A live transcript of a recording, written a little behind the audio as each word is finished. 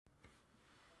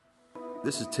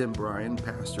This is Tim Bryan,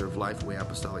 pastor of Lifeway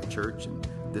Apostolic Church, and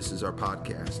this is our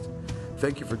podcast.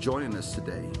 Thank you for joining us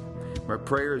today. My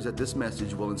prayer is that this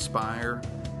message will inspire,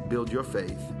 build your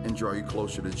faith, and draw you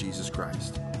closer to Jesus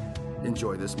Christ.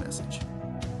 Enjoy this message.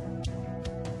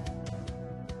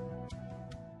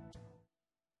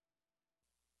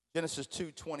 Genesis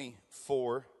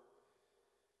 2:24.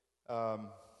 Start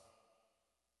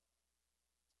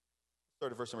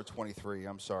at verse number 23.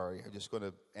 I'm sorry.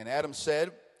 And Adam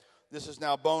said, "This is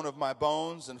now bone of my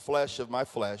bones and flesh of my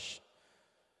flesh.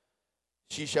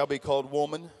 She shall be called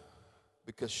woman,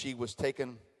 because she was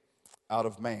taken out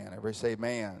of man." Everybody say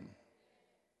man.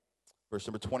 Verse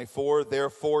number 24,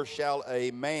 "Therefore shall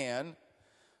a man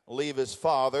leave his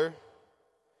father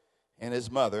and his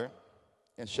mother,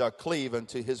 and shall cleave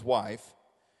unto his wife,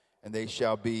 and they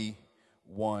shall be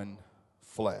one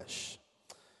flesh."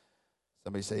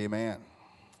 Somebody say amen.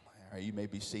 All right, you may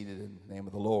be seated in the name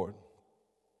of the Lord.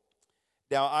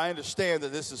 Now, I understand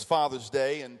that this is Father's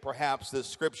Day, and perhaps this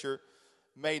scripture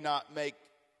may not make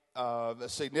a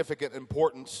significant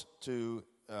importance to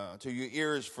your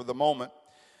ears for the moment.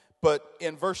 But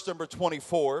in verse number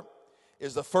 24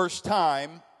 is the first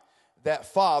time that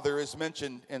Father is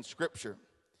mentioned in Scripture.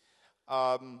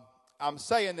 I'm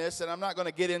saying this, and I'm not going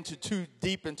to get into too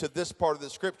deep into this part of the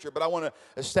Scripture, but I want to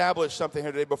establish something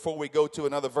here today before we go to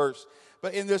another verse.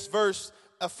 But in this verse,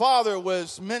 a father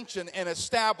was mentioned and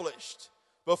established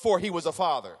before he was a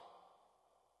father.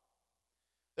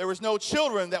 There was no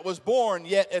children that was born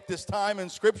yet at this time in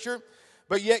Scripture,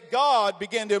 but yet God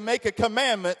began to make a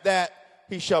commandment that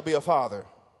he shall be a father.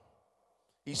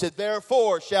 He said,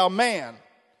 "Therefore shall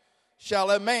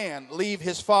a man leave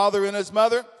his father and his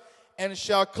mother, and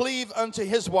shall cleave unto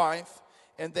his wife,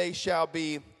 and they shall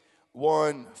be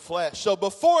one flesh." So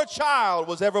before a child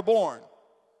was ever born,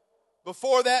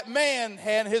 before that man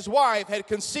and his wife had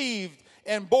conceived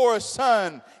and bore a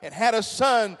son and had a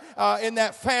son in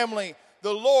that family,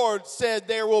 the Lord said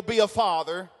there will be a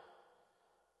father,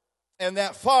 and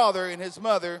that father and his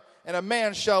mother, and a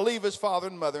man shall leave his father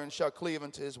and mother and shall cleave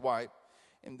unto his wife,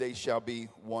 and they shall be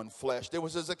one flesh. There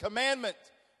was as a commandment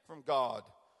from God,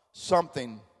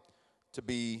 something to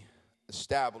be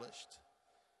established.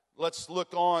 Let's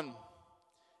look on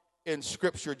in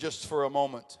Scripture just for a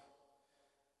moment.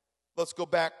 Let's go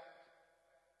back.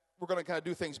 We're going to kind of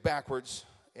do things backwards,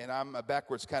 and I'm a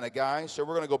backwards kind of guy, so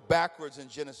we're going to go backwards in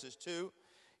Genesis 2,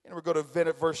 and we're going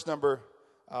to verse number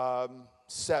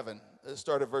 7. Let's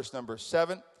start at verse number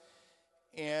 7,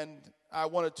 and I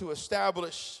wanted to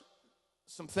establish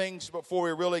some things before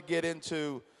we really get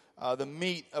into the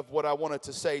meat of what I wanted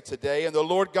to say today. "And the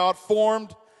Lord God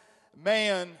formed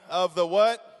man of the"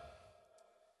 what?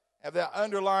 Have that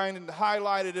underlined and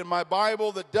highlighted in my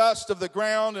Bible. "The dust of the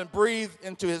ground, and breathed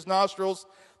into his nostrils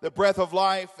the breath of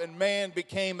life, and man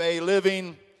became a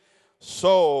living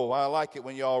soul." I like it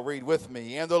when y'all read with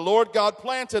me. "And the Lord God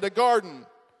planted a garden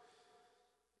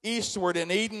eastward in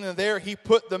Eden, and there he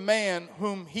put the man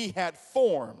whom he had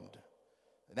formed.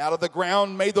 And out of the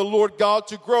ground made the Lord God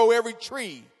to grow every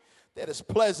tree that is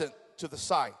pleasant to the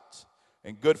sight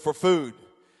and good for food,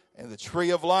 and the tree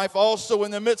of life also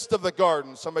in the midst of the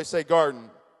garden." Somebody say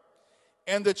garden.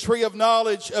 "And the tree of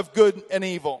knowledge of good and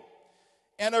evil.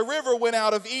 And a river went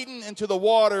out of Eden into the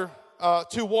water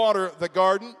to water the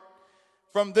garden.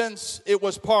 From thence it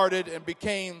was parted and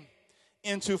became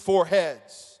into 4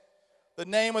 heads. The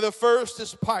name of the first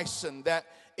is Pison, that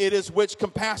it is which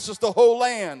compasses the whole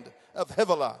land of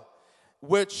Havilah,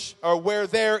 where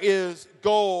there is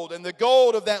gold, and the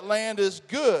gold of that land is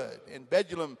good, and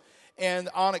bdellium and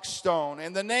onyx stone.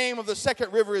 And the name of the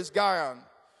second river is Gihon.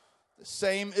 The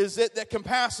same is it that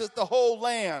compasseth the whole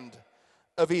land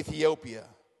of Ethiopia.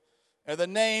 And the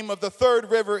name of the third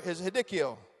river is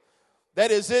Hiddekel. That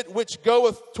is it which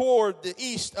goeth toward the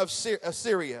east of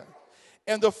Assyria.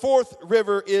 And the fourth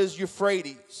river is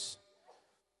Euphrates."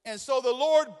 And so the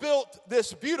Lord built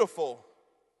this beautiful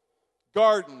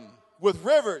garden with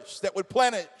rivers that would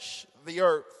plenish the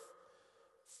earth,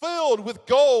 filled with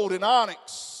gold and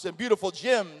onyx and beautiful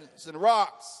gems and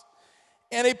rocks.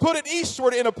 And he put it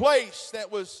eastward in a place that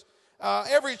was,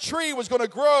 every tree was going to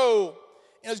grow,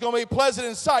 and it was going to be pleasant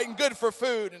in sight and good for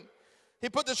food. And he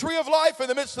put the tree of life in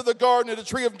the midst of the garden, and the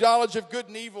tree of knowledge of good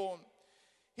and evil.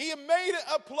 He made it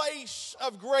a place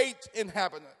of great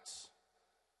inhabitants.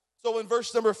 So in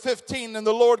verse number 15, "And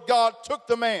the Lord God took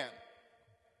the man."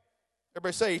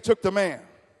 Everybody say, he took the man.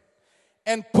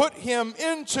 "And put him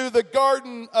into the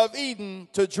Garden of Eden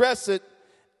to dress it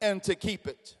and to keep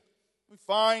it." We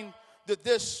find that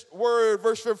this word,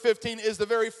 verse 15, is the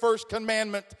very first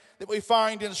commandment that we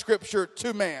find in Scripture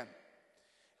to man.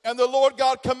 And the Lord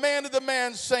God commanded the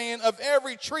man, saying, of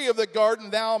every tree of the garden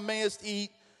thou mayest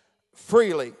eat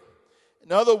freely.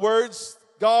 In other words,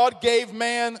 God gave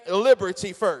man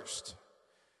liberty first.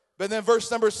 But then verse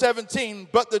number 17,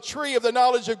 but the tree of the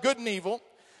knowledge of good and evil,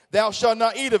 thou shalt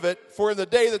not eat of it, for in the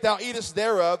day that thou eatest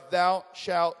thereof, thou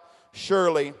shalt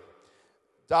surely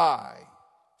die.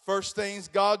 First things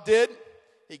God did,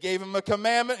 he gave him a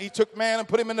commandment. He took man and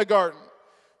put him in the garden.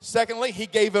 Secondly, he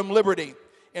gave him liberty.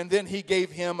 And then he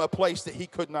gave him a place that he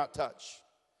could not touch.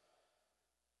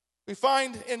 We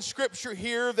find in Scripture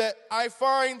here that I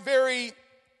find very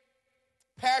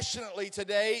passionately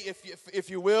today, if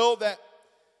you will, that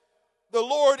the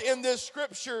Lord in this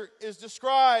Scripture is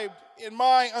described, in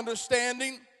my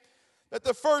understanding, that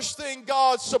the first thing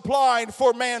God supplied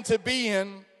for man to be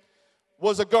in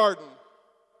was a garden.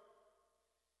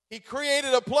 He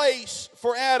created a place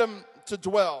for Adam to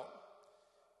dwell.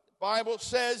 The Bible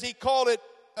says he called it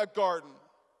a garden.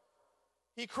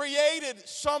 He created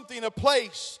something, a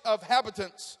place of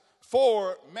habitants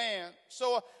for man.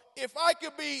 So if I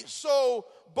could be so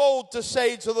bold to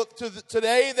say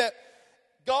today that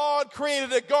God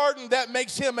created a garden, that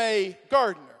makes him a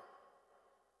gardener.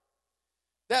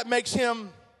 That makes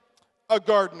him a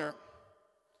gardener.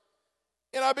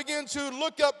 And I begin to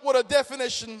look up what a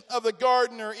definition of a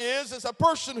gardener is. It's a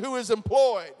person who is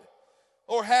employed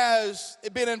or has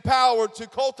been empowered to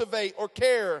cultivate or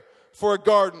care for a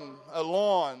garden, a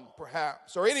lawn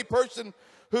perhaps, or any person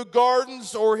who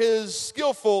gardens or is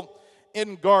skillful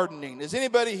in gardening. Is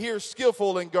anybody here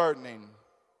skillful in gardening?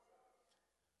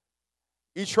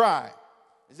 You try.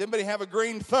 Does anybody have a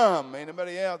green thumb?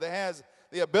 Anybody else that has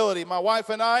the ability? My wife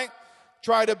and I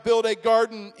tried to build a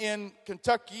garden in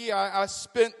Kentucky. I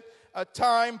spent a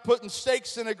time putting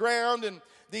stakes in the ground and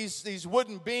these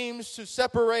wooden beams to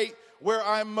separate where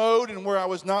I mowed and where I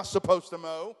was not supposed to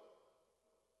mow.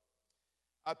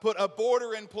 I put a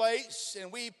border in place,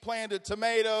 and we planted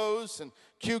tomatoes and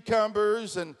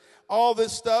cucumbers and all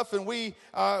this stuff, and we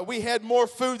had more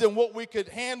food than what we could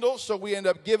handle, so we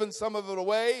ended up giving some of it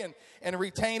away and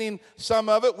retaining some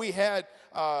of it. We had,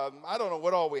 I don't know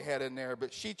what all we had in there,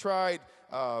 but she tried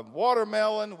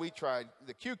watermelon, we tried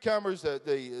the cucumbers,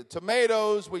 the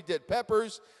tomatoes, we did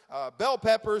peppers, bell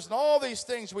peppers, and all these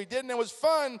things we did, and it was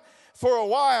fun for a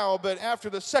while, but after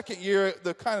the second year,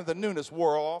 the newness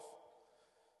wore off.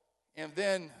 And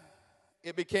then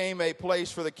it became a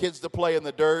place for the kids to play in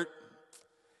the dirt.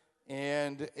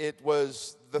 And it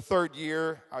was the third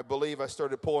year, I believe, I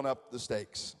started pulling up the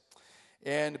stakes.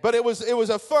 But it was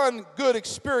a fun, good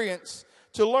experience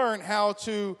to learn how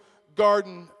to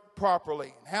garden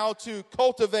properly, how to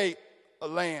cultivate a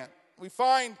land. We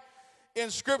find in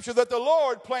Scripture that the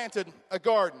Lord planted a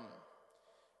garden.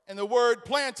 And the word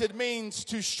planted means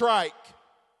to strike,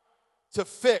 to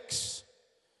fix,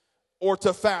 or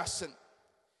to fasten.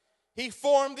 He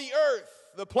formed the earth,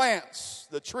 the plants,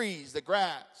 the trees, the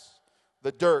grass,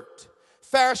 the dirt.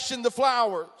 Fashioned the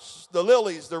flowers, the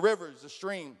lilies, the rivers, the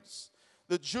streams,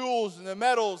 the jewels and the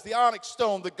metals, the onyx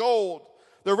stone, the gold,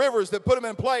 the rivers that put them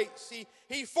in place.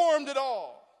 He formed it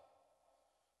all.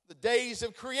 The days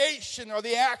of creation are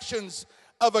the actions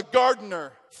of a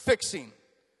gardener fixing,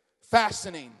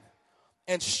 fastening,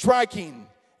 and striking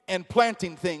and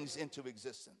planting things into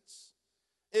existence.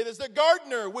 It is the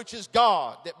gardener, which is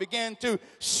God, that began to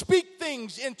speak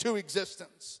things into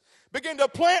existence, began to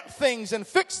plant things and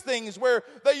fix things where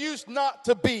they used not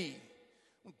to be.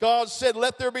 When God said,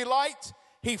 let there be light,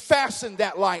 he fastened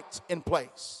that light in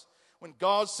place. When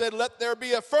God said, let there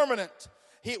be a firmament,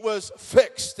 it was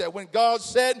fixed. When God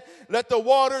said, let the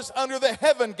waters under the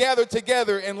heaven gather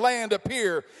together and land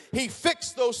appear, he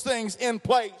fixed those things in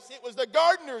place. It was the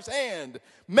gardener's hand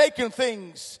making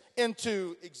things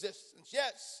into existence.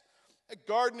 Yes, a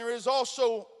gardener is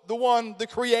also the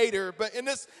creator. But in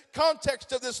this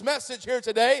context of this message here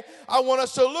today, I want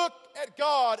us to look at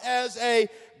God as a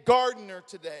gardener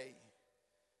today.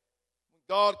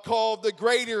 God called the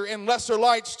greater and lesser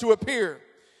lights to appear.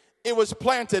 It was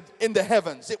planted in the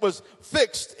heavens. It was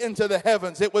fixed into the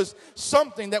heavens. It was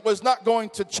something that was not going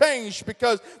to change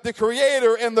because the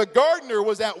creator and the gardener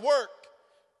was at work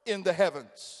in the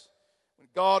heavens. When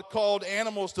God called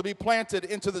animals to be planted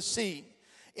into the sea,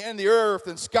 in the earth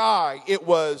and sky, it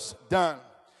was done.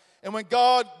 And when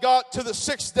God got to the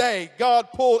sixth day, God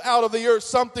pulled out of the earth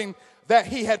something that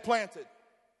he had planted.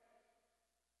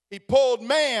 He pulled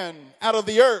man out of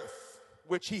the earth,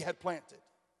 which he had planted.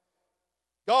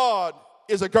 God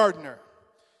is a gardener.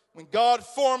 When God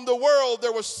formed the world,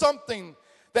 there was something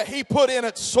that he put in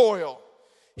its soil.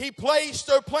 He placed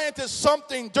or planted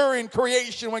something during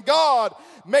creation. When God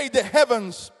made the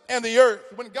heavens and the earth,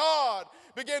 when God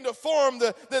began to form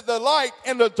the light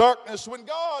and the darkness, when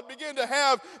God began to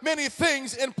have many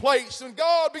things in place, when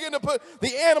God began to put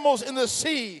the animals in the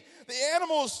sea, the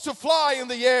animals to fly in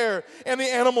the air, and the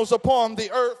animals upon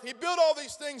the earth. He built all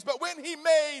these things, but when he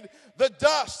made the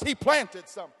dust, he planted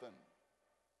something.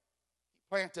 He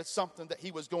planted something that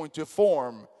he was going to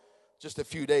form just a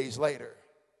few days later.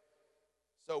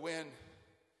 So in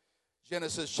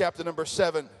Genesis chapter number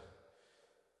 7,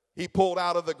 he pulled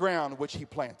out of the ground which he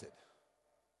planted.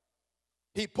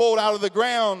 He pulled out of the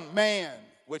ground man,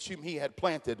 which he had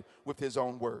planted with his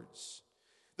own words.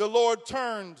 The Lord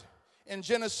turned in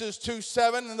Genesis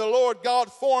 2:7, and the Lord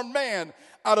God formed man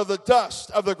out of the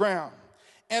dust of the ground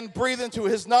and breathed into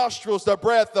his nostrils the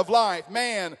breath of life.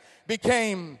 Man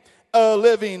became a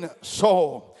living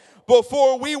soul.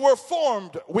 Before we were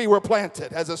formed, we were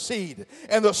planted as a seed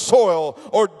in the soil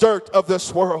or dirt of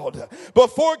this world.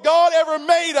 Before God ever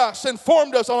made us and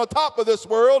formed us on the top of this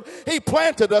world, he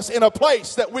planted us in a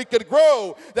place that we could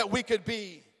grow, that we could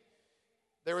be.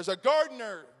 There is a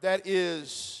gardener that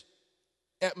is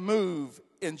at move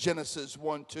in Genesis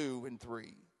 1, 2, and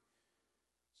 3.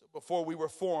 So before we were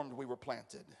formed, we were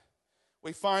planted.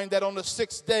 We find that on the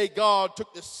 6th day, God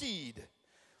took the seed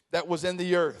that was in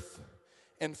the earth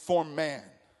and formed man,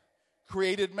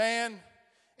 created man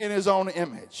in his own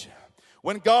image.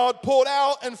 When God pulled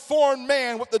out and formed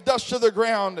man with the dust of the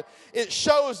ground, it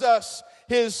shows us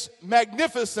his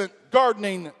magnificent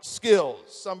gardening skills.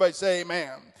 Somebody say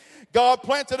amen. God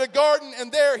planted a garden,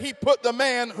 and there he put the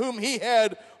man whom he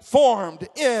had formed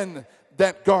in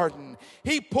that garden.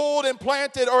 He pulled and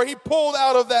planted, or he pulled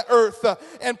out of that earth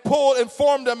and pulled and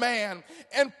formed a man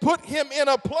and put him in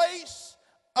a place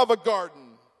of a garden.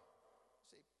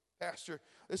 Pastor,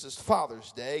 this is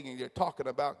Father's Day, and you're talking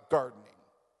about gardening.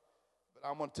 But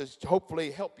I want to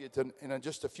hopefully help you in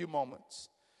just a few moments.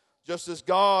 Just as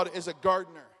God is a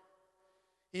gardener,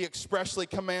 he expressly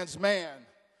commands man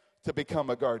to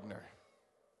become a gardener.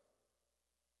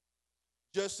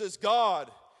 Just as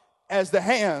God, as the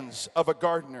hands of a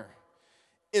gardener,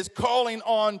 is calling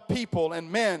on people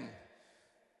and men,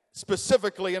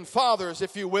 specifically, and fathers,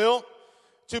 if you will,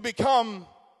 to become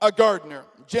a gardener.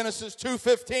 Genesis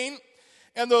 2:15,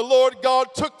 and the Lord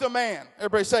God took the man,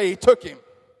 everybody say he took him,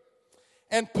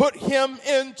 and put him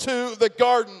into the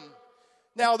garden.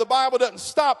 Now the Bible doesn't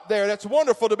stop there. That's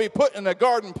wonderful to be put in a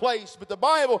garden place, but the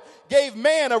Bible gave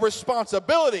man a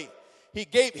responsibility. He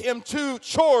gave him 2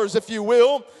 chores, if you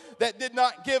will, that did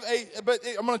not give but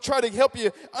I'm going to try to help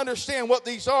you understand what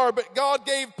these are. But God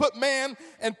put man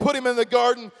and put him in the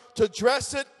garden to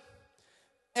dress it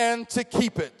and to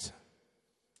keep it.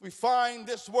 We find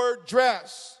this word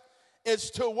dress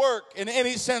is to work in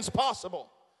any sense possible,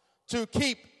 to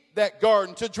keep that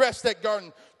garden, to dress that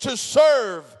garden, to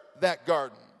serve that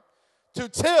garden, to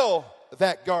till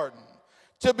that garden,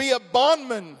 to be a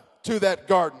bondman to that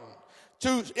garden,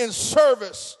 to in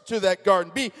service to that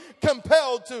garden, be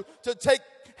compelled to take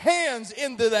hands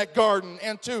into that garden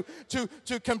and to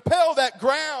compel that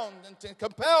ground and to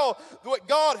compel what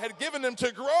God had given them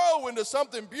to grow into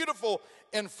something beautiful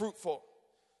and fruitful.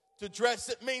 To dress,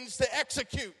 it means to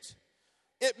execute.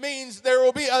 It means there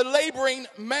will be a laboring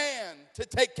man to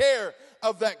take care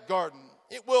of that garden.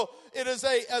 It is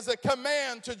as a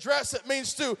command to dress. It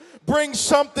means to bring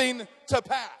something to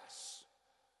pass.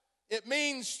 It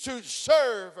means to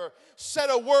serve or set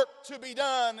a work to be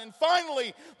done. And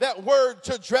finally, that word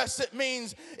to dress, it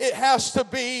means it has to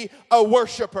be a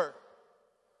worshiper.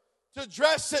 To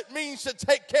dress it means to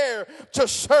take care, to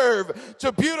serve,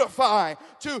 to beautify,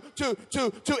 to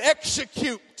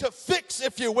execute, to fix,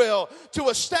 if you will, to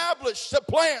establish, to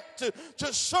plant,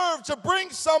 to serve, to bring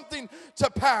something to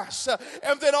pass.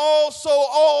 And then also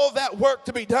all that work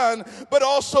to be done, but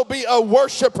also be a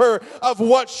worshiper of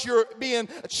what you're being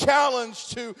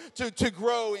challenged to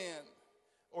grow in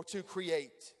or to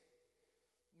create.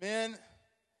 Men,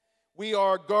 we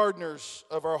are gardeners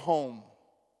of our home.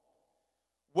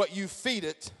 What you feed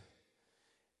it,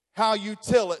 how you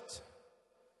till it,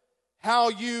 how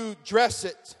you dress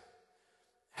it,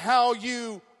 how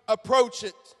you approach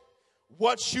it,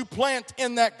 what you plant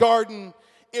in that garden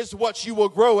is what you will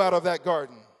grow out of that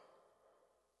garden.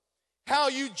 How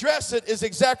you dress it is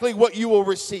exactly what you will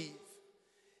receive.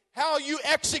 How you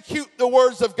execute the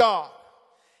words of God,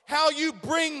 how you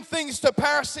bring things to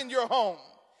pass in your home,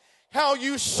 how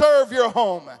you serve your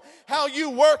home, how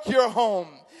you work your home,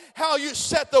 how you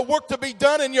set the work to be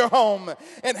done in your home,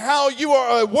 and how you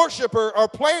are a worshiper or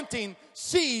planting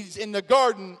seeds in the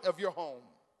garden of your home.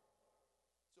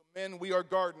 So men, we are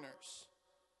gardeners.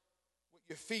 What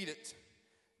you feed it,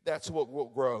 that's what will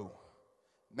grow.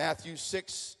 Matthew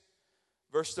 6,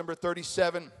 verse number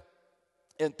 37.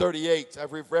 in 38.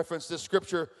 I've referenced this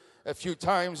scripture a few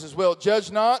times as well.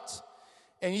 Judge not,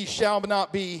 and ye shall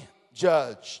not be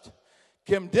judged.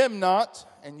 Condemn not,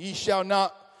 and ye shall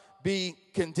not be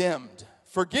condemned.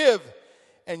 Forgive,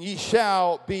 and ye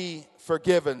shall be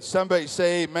forgiven. Somebody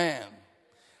say amen.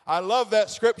 I love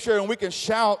that scripture, and we can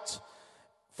shout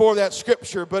for that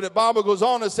scripture, but the Bible goes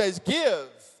on and says, give,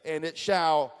 and it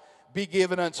shall be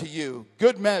given unto you.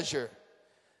 Good measure,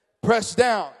 pressed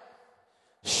down,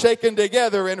 shaken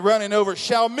together, and running over,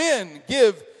 shall men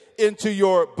give into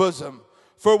your bosom.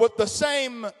 For with the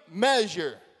same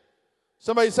measure,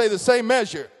 somebody say the same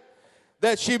measure,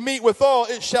 that ye meet withal,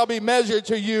 it shall be measured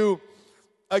to you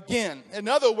again. In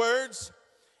other words,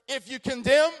 if you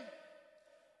condemn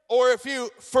or if you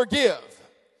forgive,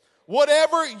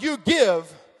 whatever you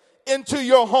give into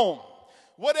your home,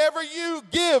 whatever you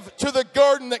give to the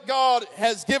garden that God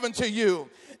has given to you,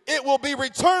 it will be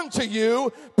returned to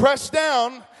you, pressed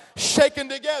down, shaken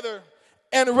together,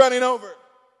 and running over.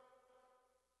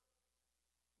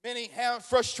 Many have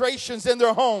frustrations in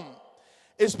their home.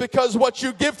 It's because what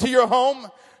you give to your home,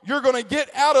 you're going to get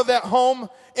out of that home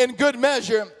in good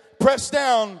measure, pressed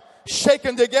down,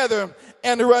 shaken together,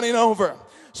 and running over.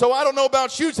 So I don't know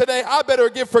about you today. I better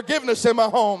give forgiveness in my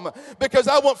home because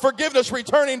I want forgiveness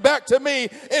returning back to me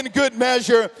in good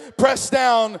measure, pressed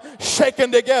down,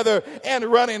 shaken together, and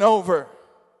running over.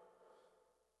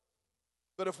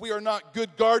 But if we are not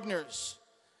good gardeners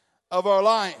of our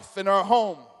life and our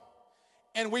home,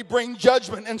 and we bring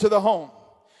judgment into the home,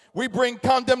 we bring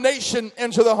condemnation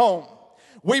into the home,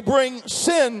 we bring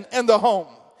sin in the home,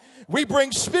 we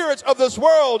bring spirits of this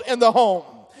world in the home,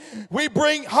 we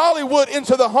bring Hollywood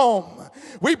into the home,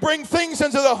 we bring things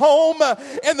into the home,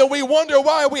 and then we wonder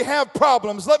why we have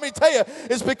problems. Let me tell you,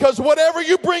 it's because whatever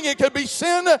you bring, it can be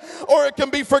sin or it can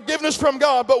be forgiveness from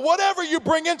God. But whatever you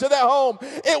bring into that home,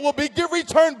 it will be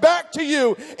returned back to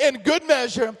you in good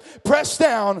measure, pressed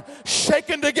down,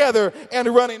 shaken together, and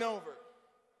running over.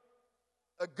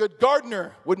 A good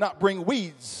gardener would not bring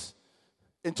weeds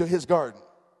into his garden.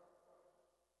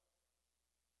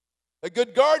 A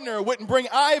good gardener wouldn't bring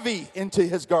ivy into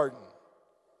his garden.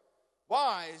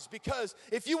 Why? It's because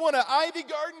if you want an ivy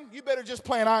garden, you better just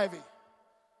plant ivy.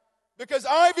 Because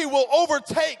ivy will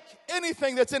overtake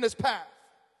anything that's in its path.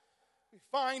 We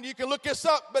find, you can look this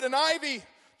up, but an ivy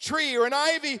tree or an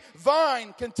ivy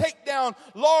vine can take down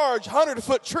large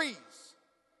 100-foot trees.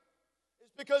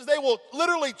 It's because they will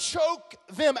literally choke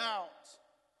them out.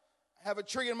 I have a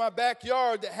tree in my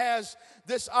backyard that has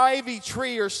this ivy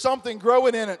tree or something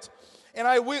growing in it. And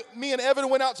me and Evan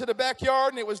went out to the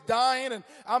backyard and it was dying. And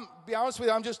be honest with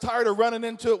you, I'm just tired of running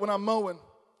into it when I'm mowing.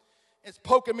 It's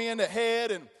poking me in the head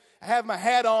and I have my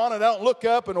hat on and I don't look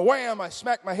up and wham, I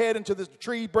smack my head into the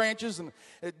tree branches and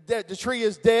the tree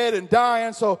is dead and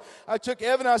dying. So I took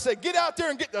Evan and I said, get out there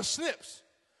and get the snips.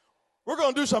 We're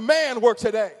going to do some man work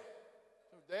today.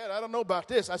 Dad, I don't know about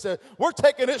this. I said, we're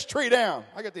taking this tree down.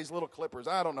 I got these little clippers.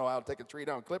 I don't know how to take a tree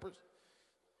down with clippers.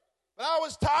 But I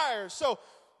was tired. So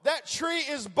that tree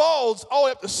is bald all the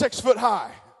way up to 6 foot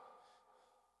high.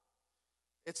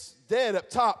 It's dead up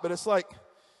top, but it's like,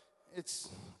 it's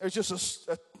just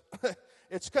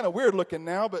it's kind of weird looking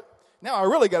now, but now I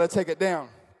really got to take it down.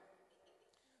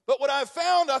 But what I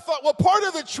found, I thought, well, part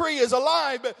of the tree is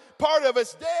alive, but part of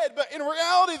it's dead. But in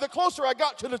reality, the closer I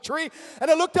got to the tree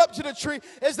and I looked up to the tree,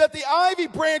 is that the ivy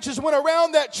branches went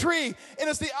around that tree, and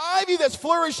it's the ivy that's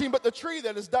flourishing, but the tree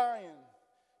that is dying.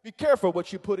 Be careful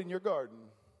what you put in your garden.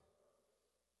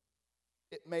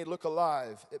 It may look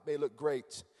alive. It may look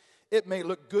great. It may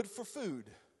look good for food,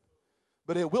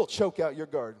 but it will choke out your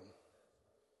garden.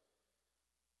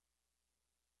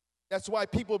 That's why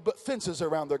people put fences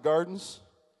around their gardens,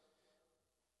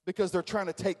 because they're trying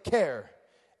to take care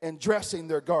and dressing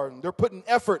their garden. They're putting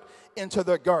effort into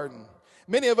their garden.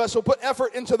 Many of us will put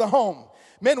effort into the home.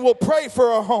 Men will pray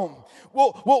for our home.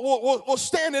 We'll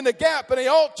stand in the gap in the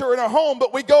altar in our home,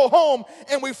 but we go home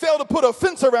and we fail to put a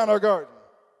fence around our garden.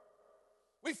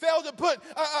 We fail to put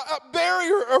a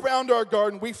barrier around our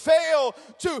garden. We fail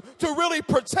to really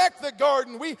protect the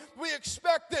garden. We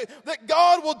expect that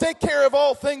God will take care of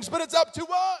all things, but it's up to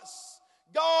us.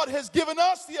 God has given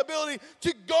us the ability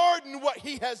to garden what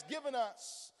He has given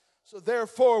us. So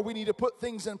therefore, we need to put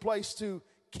things in place to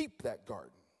keep that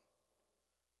garden,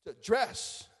 to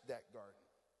dress that garden.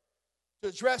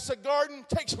 To dress a garden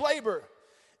takes labor.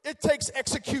 It takes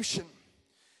execution.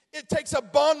 It takes a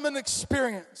bondman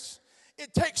experience.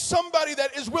 It takes somebody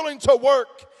that is willing to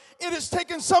work. It has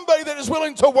taken somebody that is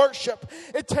willing to worship.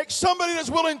 It takes somebody that's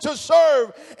willing to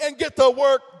serve and get the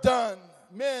work done.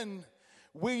 Men,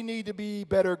 we need to be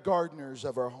better gardeners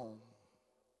of our home.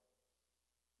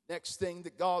 Next thing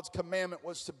that God's commandment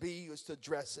was to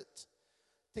dress it.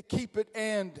 To keep it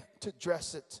and to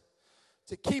dress it.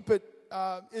 To keep it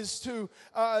is to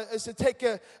take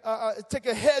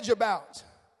a hedge about.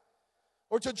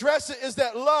 Or to dress it is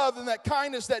that love and that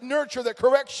kindness, that nurture, that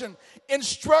correction,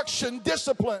 instruction,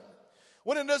 discipline.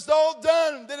 When it is all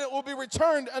done, then it will be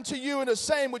returned unto you in the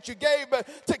same which you gave. But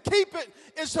to keep it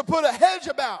is to put a hedge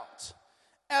about,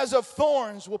 as of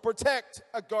thorns will protect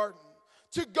a garden.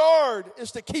 To guard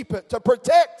is to keep it. To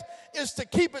protect is to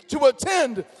keep it. To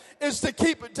attend is to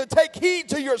keep it. To take heed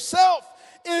to yourself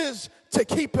is to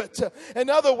keep it. In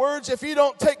other words, if you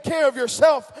don't take care of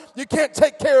yourself, you can't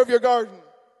take care of your garden.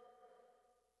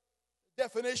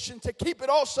 Definition, to keep it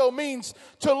also means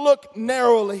to look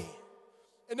narrowly.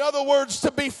 In other words,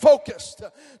 to be focused.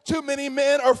 Too many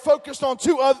men are focused on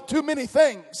too many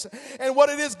things. And what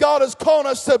it is God is calling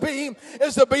us to be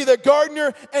is to be the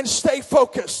gardener and stay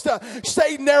focused.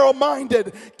 Stay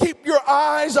narrow-minded. Keep your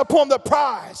eyes upon the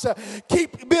prize.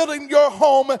 Keep building your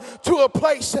home to a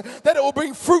place that it will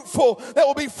be fruitful, that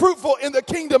will be fruitful in the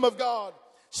kingdom of God.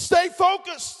 Stay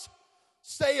focused.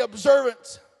 Stay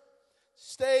observant.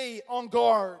 Stay on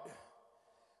guard.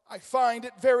 I find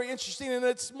it very interesting, and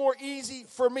it's more easy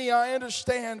for me. I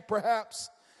understand, perhaps,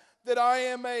 that I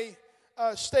am a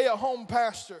stay-at-home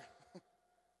pastor.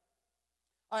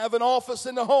 I have an office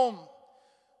in the home.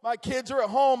 My kids are at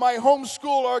home. I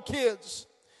homeschool our kids.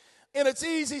 And it's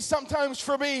easy sometimes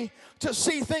for me to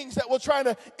see things that will try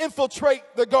to infiltrate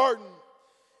the garden.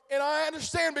 And I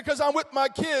understand because I'm with my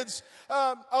kids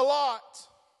a lot.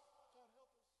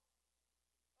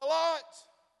 A lot.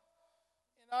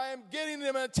 I am getting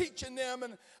them and teaching them,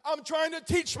 and I'm trying to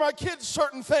teach my kids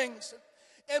certain things.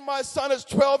 And my son is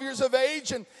 12 years of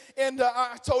age, and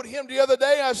I told him the other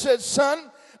day, I said, son,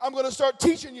 I'm going to start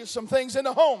teaching you some things in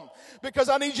the home because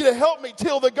I need you to help me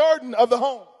till the garden of the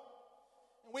home.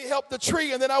 And we helped the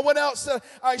tree, and then I went out,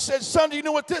 I said, son, do you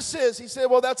know what this is? He said,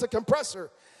 well, that's a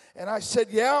compressor. And I said,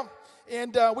 yeah.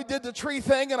 And we did the tree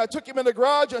thing, and I took him in the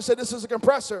garage, and I said, this is a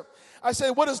compressor. I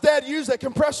said, what does Dad use that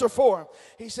compressor for?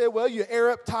 He said, well, you air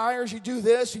up tires, you do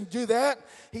this, you do that.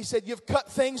 He said, you've cut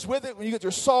things with it when you get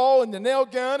your saw and the nail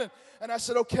gun. And I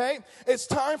said, okay, it's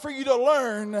time for you to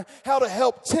learn how to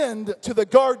help tend to the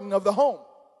garden of the home.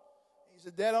 He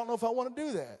said, Dad, I don't know if I want to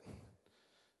do that.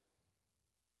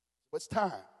 What's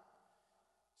time?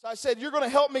 So I said, you're going to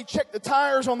help me check the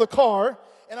tires on the car,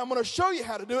 and I'm going to show you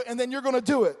how to do it, and then you're going to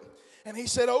do it. And he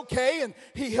said, okay, and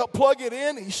he helped plug it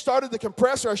in. He started the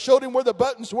compressor. I showed him where the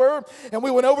buttons were, and we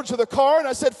went over to the car, and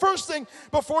I said, first thing,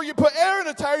 before you put air in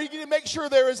the tire, you need to make sure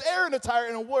there is air in the tire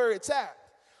and where it's at.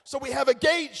 So we have a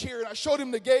gauge here, and I showed him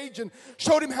the gauge and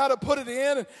showed him how to put it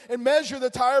in and measure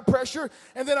the tire pressure.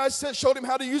 And then I showed him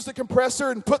how to use the compressor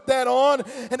and put that on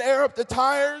and air up the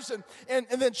tires and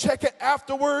then check it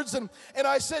afterwards. And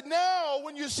I said, now,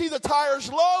 when you see the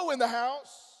tires low in the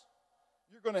house,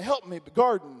 you're going to help me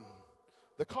garden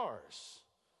the cars.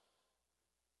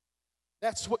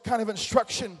 That's what kind of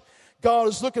instruction God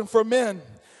is looking for men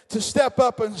to step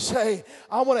up and say,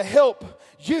 I want to help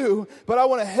you, but I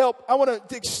want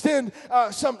to extend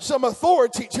some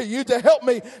authority to you to help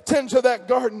me tend to that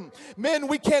garden. Men,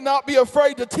 we cannot be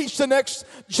afraid to teach the next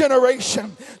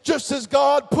generation. Just as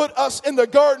God put us in the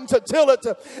garden to till it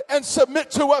and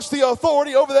submit to us the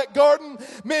authority over that garden,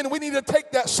 men, we need to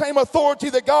take that same authority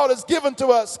that God has given to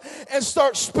us and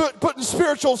start putting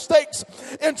spiritual stakes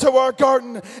into our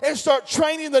garden and start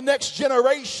training the next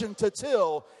generation to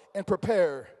till and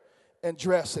prepare and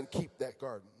dress and keep that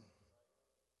garden.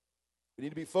 We need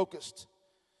to be focused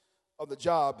on the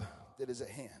job that is at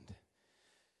hand.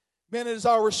 Men, it is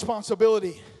our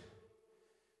responsibility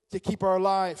to keep our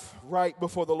life right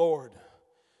before the Lord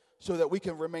so that we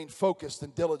can remain focused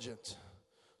and diligent,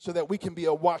 so that we can be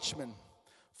a watchman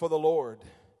for the Lord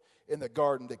in the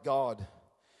garden that God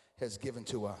has given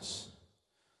to us.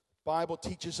 The Bible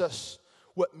teaches us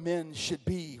what men should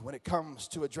be when it comes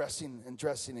to addressing and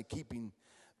dressing and keeping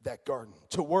that garden.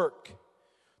 To work,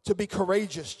 to be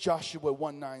courageous, Joshua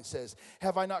 1:9 says,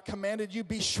 have I not commanded you,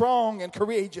 be strong and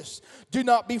courageous. Do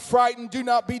not be frightened, do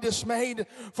not be dismayed,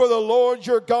 for the Lord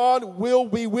your God will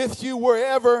be with you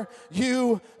wherever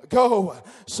you go.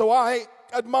 So I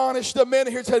admonish the men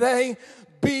here today,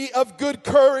 be of good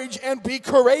courage and be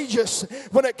courageous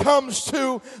when it comes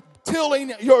to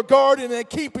tilling your garden and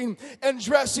keeping and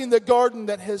dressing the garden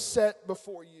that has set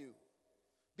before you.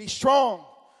 Be strong.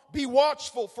 Be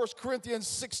watchful, 1 Corinthians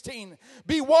 16.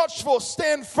 Be watchful,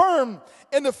 stand firm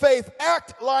in the faith,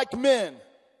 act like men,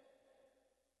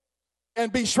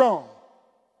 and be strong.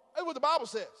 That's what the Bible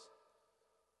says. It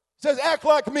says act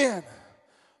like men.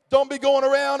 Don't be going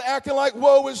around acting like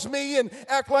woe is me and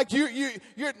act like you're.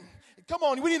 Come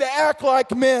on, we need to act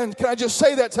like men. Can I just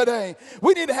say that today?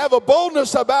 We need to have a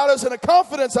boldness about us and a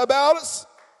confidence about us.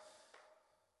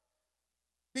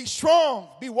 Be strong,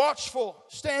 be watchful,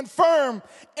 stand firm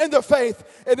in the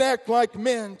faith, and act like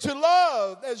men. To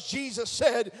love, as Jesus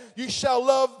said, you shall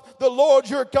love the Lord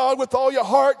your God with all your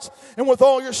heart and with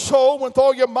all your soul, with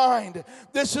all your mind.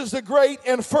 This is the great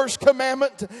and first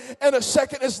commandment. And a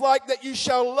second is like that, you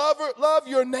shall love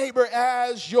your neighbor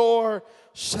as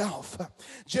yourself.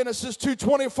 Genesis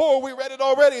 2:24, we read it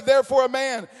already. Therefore a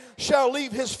man shall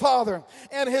leave his father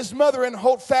and his mother and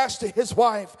hold fast to his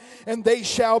wife, and they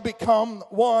shall become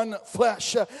one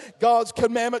flesh. God's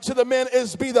commandment to the men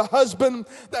is be the husband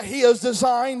that he has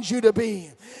designed you to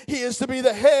be. He is to be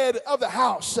the head of the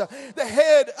house, the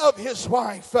head of his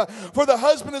wife. For the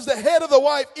husband is the head of the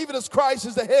wife, even as Christ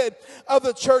is the head of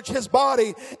the church, his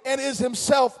body, and is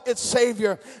himself its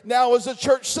Savior. Now as the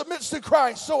church submits to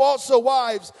Christ, so also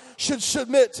wives should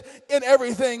submit in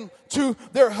everything to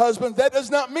their husband. That does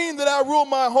not mean that I rule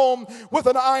my home with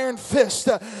an iron fist,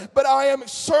 but I am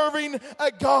serving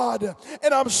a God,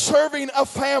 and I'm serving a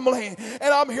family,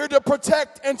 and I'm here to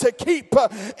protect and to keep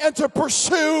and to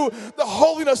pursue the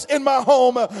holiness in my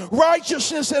home,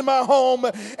 righteousness in my home,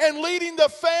 and leading the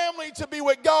family to be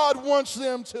what God wants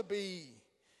them to be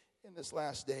in this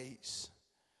last days.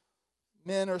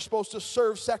 Men are supposed to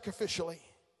serve sacrificially.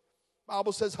 The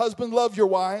Bible says, husband, love your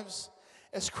wives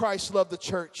as Christ loved the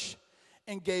church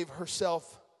and gave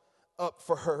herself up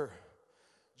for her.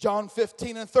 John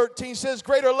 15:13 says,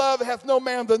 greater love hath no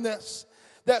man than this,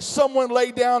 that someone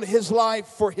lay down his life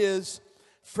for his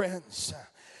friends.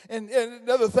 And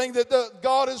another thing that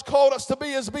God has called us to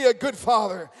be is be a good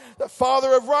father. The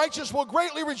father of righteous will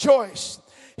greatly rejoice.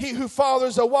 He who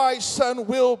fathers a wise son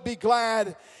will be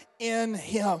glad in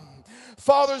him.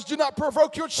 Fathers, do not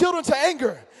provoke your children to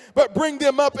anger, but bring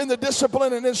them up in the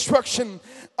discipline and instruction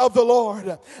of the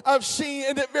Lord. I've seen,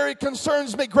 and it very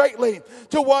concerns me greatly,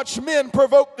 to watch men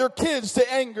provoke their kids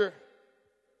to anger.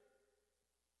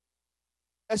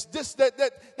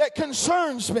 That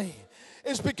concerns me.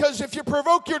 Is because if you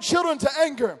provoke your children to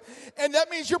anger, and that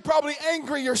means you're probably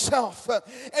angry yourself,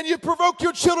 and you provoke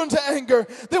your children to anger,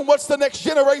 then what's the next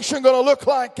generation going to look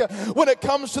like when it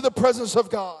comes to the presence of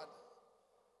God?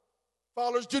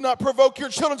 Fathers, do not provoke your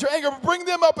children to anger, but bring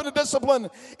them up in the discipline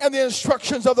and the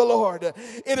instructions of the Lord.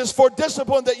 It is for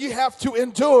discipline that you have to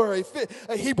endure.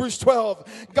 Hebrews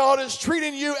 12. God is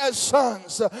treating you as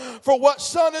sons. For what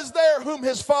son is there whom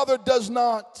his father does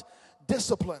not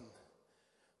discipline?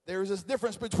 There is this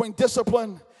difference between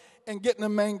discipline and getting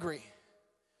them angry.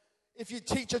 If you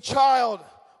teach a child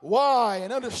why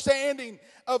and understanding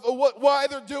of why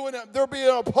they're doing it, they're being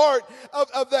a part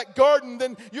of that garden,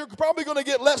 then you're probably going to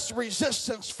get less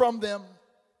resistance from them.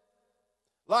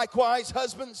 Likewise,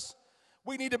 husbands,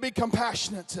 we need to be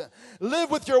compassionate. Live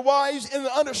with your wives in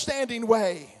an understanding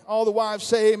way. All the wives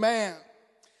say amen.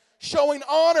 Showing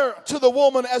honor to the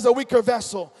woman as a weaker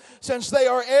vessel, since they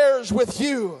are heirs with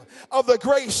you of the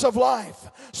grace of life,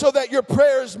 so that your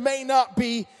prayers may not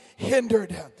be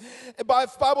hindered. The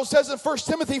Bible says in 1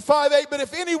 Timothy 5:8, but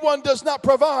if anyone does not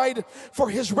provide for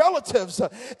his relatives,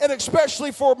 and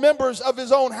especially for members of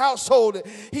his own household,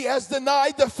 he has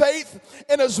denied the faith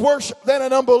and is worse than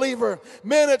an unbeliever.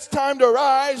 Men, it's time to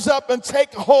rise up and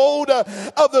take hold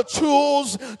of the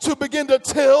tools to begin to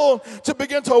till, to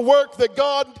begin to work the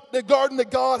garden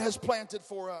that God has planted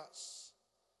for us.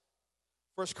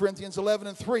 1 Corinthians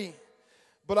 11:3.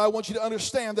 But I want you to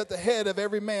understand that the head of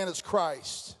every man is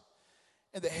Christ,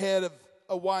 and the head of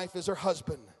a wife is her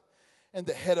husband, and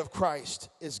the head of Christ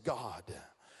is God.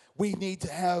 We need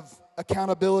to have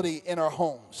accountability in our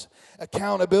homes,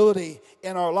 accountability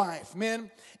in our life. Men,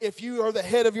 if you are the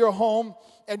head of your home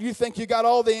and you think you got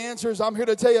all the answers, I'm here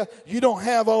to tell you, you don't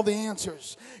have all the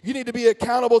answers. You need to be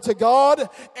accountable to God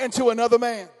and to another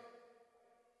man.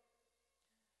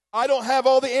 I don't have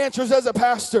all the answers as a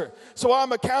pastor, so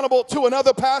I'm accountable to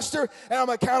another pastor, and I'm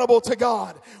accountable to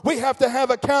God. We have to have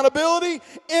accountability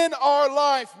in our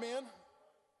life, men.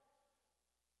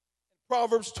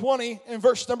 Proverbs 20 and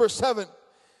verse number 7.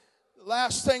 The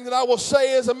last thing that I will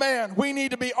say as a man, we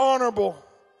need to be honorable.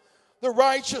 The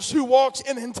righteous who walks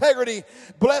in integrity,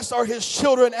 blessed are his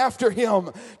children after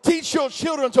him. Teach your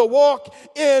children to walk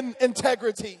in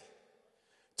integrity,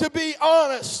 to be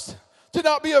honest, to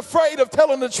not be afraid of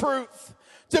telling the truth,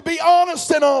 to be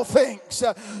honest in all things.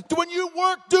 When you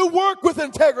work, do work with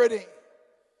integrity.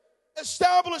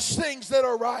 Establish things that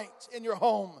are right in your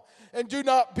home, and do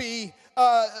not be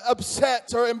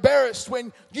upset or embarrassed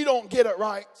when you don't get it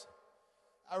right.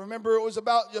 I remember it was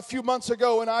about a few months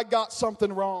ago and I got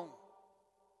something wrong.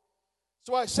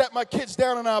 So I sat my kids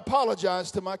down and I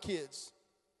apologized to my kids.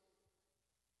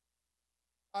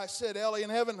 I said, Ellie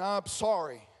and Evan, I'm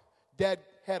sorry. Dad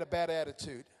had a bad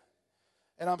attitude.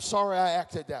 And I'm sorry I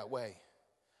acted that way.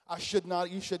 You should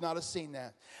not have seen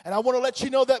that. And I want to let you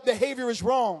know that behavior is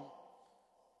wrong.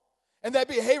 And that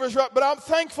behavior is right. But I'm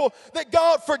thankful that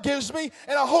God forgives me.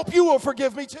 And I hope you will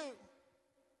forgive me too.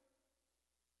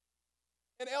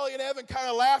 And Ellie and Evan kind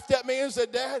of laughed at me and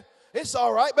said, Dad, it's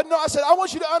all right. But no, I said, I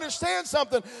want you to understand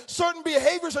something. Certain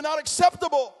behaviors are not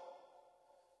acceptable.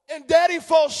 And Daddy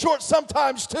falls short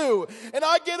sometimes too. And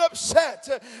I get upset.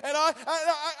 And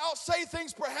I'll say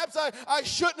things perhaps I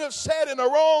shouldn't have said in the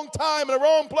wrong time, in the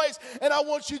wrong place. And I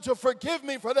want you to forgive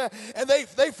me for that. And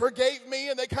they forgave me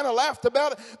and they kind of laughed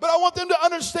about it. But I want them to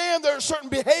understand there are certain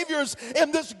behaviors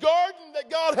in this garden that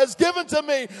God has given to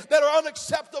me that are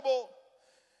unacceptable.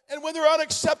 And when they're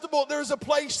unacceptable, there's a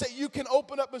place that you can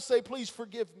open up and say, please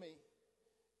forgive me.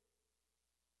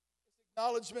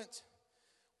 Acknowledgement.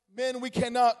 Men, we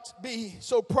cannot be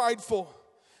so prideful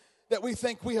that we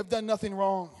think we have done nothing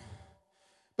wrong.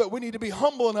 But we need to be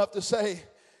humble enough to say,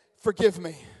 forgive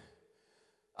me.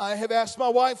 I have asked my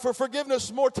wife for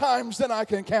forgiveness more times than I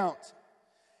can count.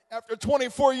 After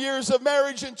 24 years of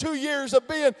marriage and 2 years of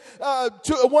being,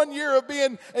 1 year of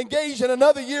being engaged and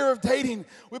another year of dating,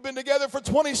 we've been together for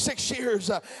 26 years.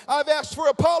 I've asked for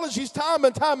apologies time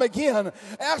and time again,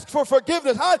 asked for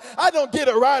forgiveness. I don't get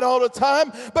it right all the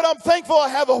time, but I'm thankful I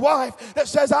have a wife that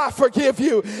says, I forgive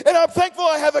you. And I'm thankful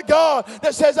I have a God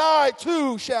that says, I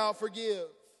too shall forgive.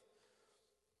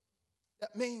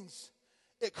 That means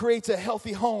it creates a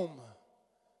healthy home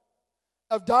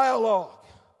of dialogue.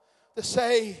 To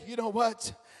say, you know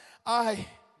what, I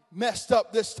messed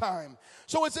up this time.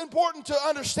 So it's important to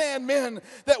understand, men,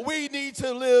 that we need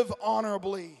to live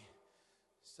honorably.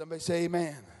 Somebody say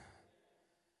amen.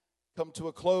 Come to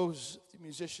a close. If the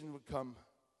musician would come.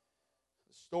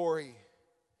 The story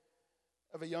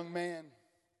of a young man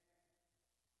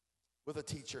with a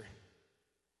teacher.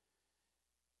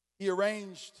 He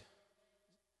arranged,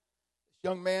 this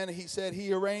young man, he said,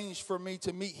 he arranged for me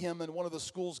to meet him in one of the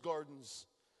school's gardens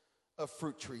of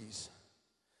fruit trees.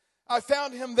 I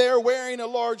found him there wearing a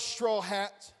large straw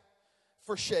hat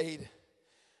for shade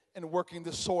and working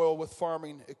the soil with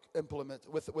farming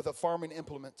implement with a farming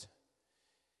implement.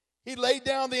 He laid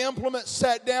down the implement,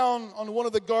 sat down on one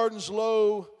of the garden's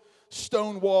low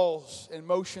stone walls and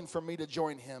motioned for me to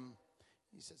join him.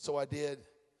 He said, so I did.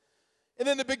 And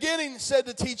in the beginning, said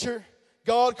the teacher,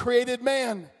 God created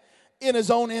man in his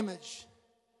own image.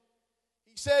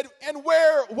 He said, and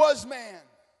where was man?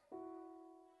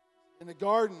 In the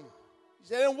garden. He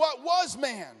said, and what was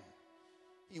man?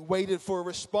 He waited for a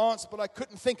response, but I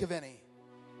couldn't think of any.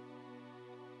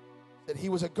 He said he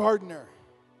was a gardener.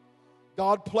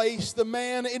 God placed the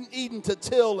man in Eden to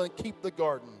till and keep the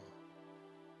garden.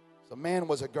 So man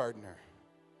was a gardener.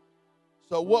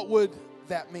 So what would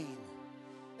that mean?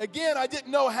 Again, I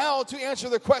didn't know how to answer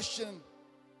the question.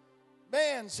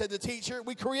 Man, said the teacher,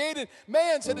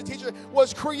 man, said the teacher,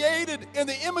 was created in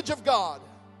the image of God.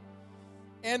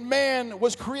 And man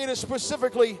was created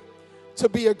specifically to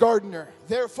be a gardener.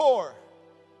 Therefore,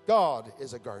 God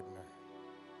is a gardener.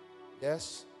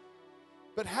 Yes?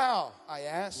 But how, I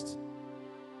asked.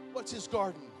 What's his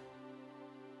garden?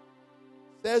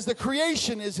 It says the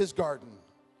creation is his garden.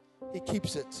 He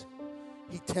keeps it.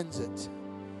 He tends it.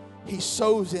 He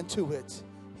sows into it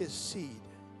his seed.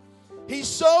 He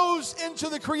sows into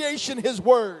the creation his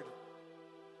word.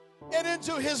 And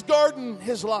into his garden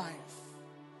his life.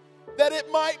 That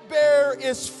it might bear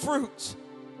its fruit.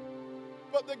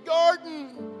 But the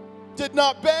garden did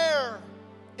not bear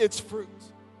its fruit.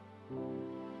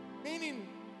 Meaning,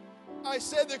 I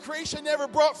said the creation never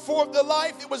brought forth the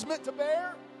life it was meant to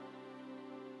bear.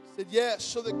 I said, yes,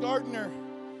 so the gardener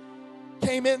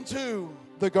came into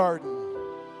the garden.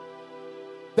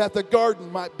 That the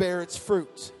garden might bear its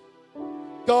fruit.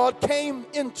 God came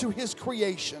into his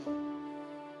creation.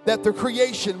 That the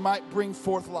creation might bring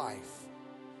forth life.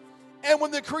 And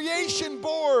when the creation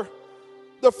bore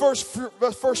the first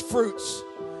fruits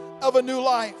of a new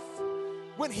life,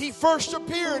 when he first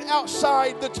appeared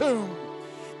outside the tomb,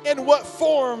 in what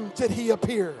form did he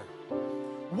appear?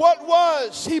 What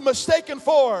was he mistaken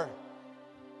for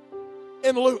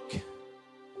in Luke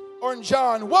or in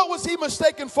John? What was he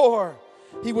mistaken for?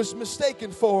 He was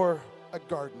mistaken for a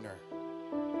gardener.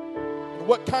 And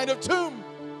what kind of tomb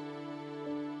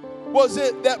was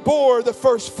it that bore the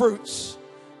first fruits?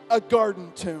 A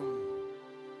garden tomb.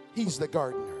 He's the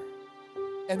gardener,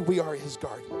 and we are his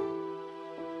garden.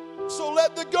 So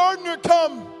let the gardener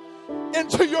come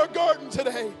into your garden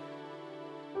today,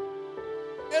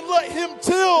 and let him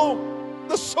till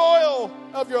the soil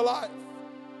of your life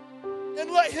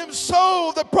and let him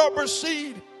sow the proper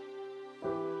seed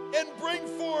and bring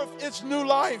forth its new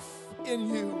life in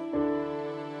you.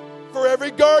 For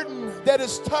every garden that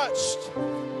is touched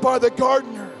by the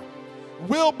gardener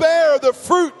will bear the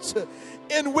fruit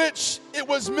in which it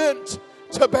was meant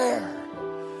to bear.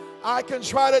 I can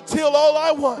try to till all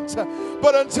I want,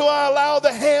 but until I allow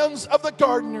the hands of the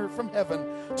gardener from heaven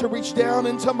to reach down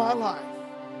into my life,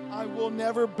 I will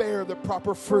never bear the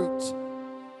proper fruit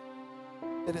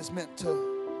that is meant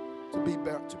to be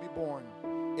born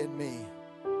in me.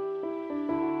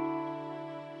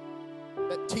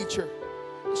 That teacher,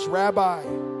 this rabbi,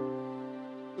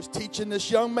 was teaching this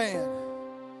young man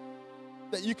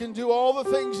that you can do all the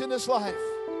things in this life,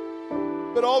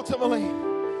 but ultimately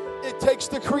it takes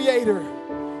the Creator,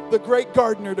 the great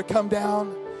gardener, to come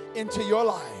down into your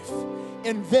life,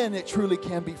 and then it truly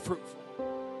can be fruitful.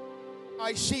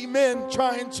 I see men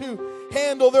trying to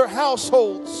handle their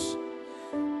households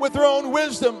with their own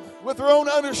wisdom, with their own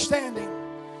understanding,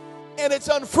 and it's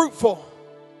unfruitful.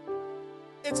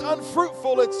 It's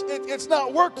unfruitful. It's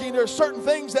not working. There are certain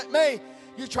things that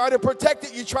you try to protect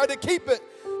it, you try to keep it.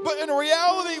 But in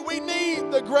reality, we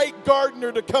need the great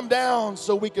gardener to come down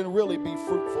so we can really be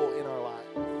fruitful in our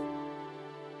life.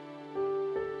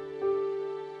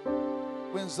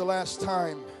 When's the last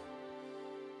time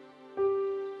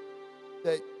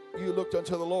that you looked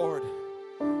unto the Lord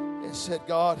and said,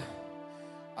 God,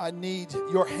 I need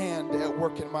your hand at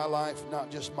work in my life,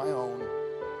 not just my own.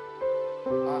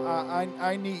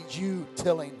 I need you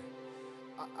tilling.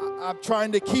 I'm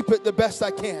trying to keep it the best I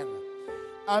can.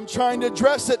 I'm trying to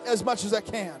dress it as much as I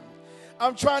can.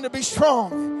 I'm trying to be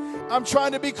strong. I'm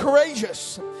trying to be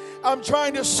courageous. I'm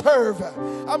trying to serve.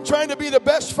 I'm trying to be the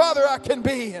best father I can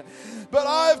be. But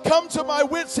I've come to my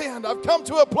wit's end. I've come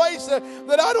to a place that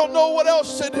I don't know what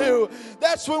else to do.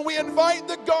 That's when we invite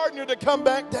the gardener to come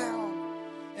back down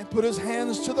and put his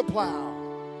hands to the plow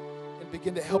and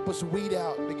begin to help us weed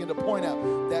out and begin to point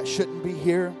out, that shouldn't be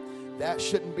here. That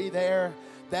shouldn't be there.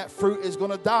 That fruit is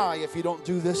going to die if you don't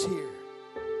do this here.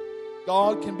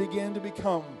 God can begin to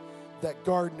become that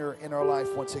gardener in our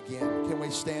life once again. Can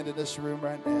we stand in this room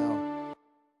right now?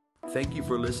 Thank you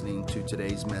for listening to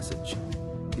today's message.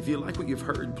 If you like what you've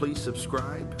heard, please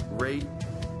subscribe, rate,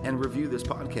 and review this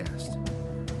podcast.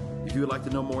 If you would like to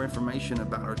know more information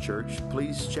about our church,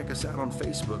 please check us out on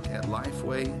Facebook at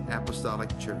Lifeway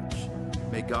Apostolic Church.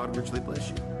 May God richly bless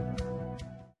you.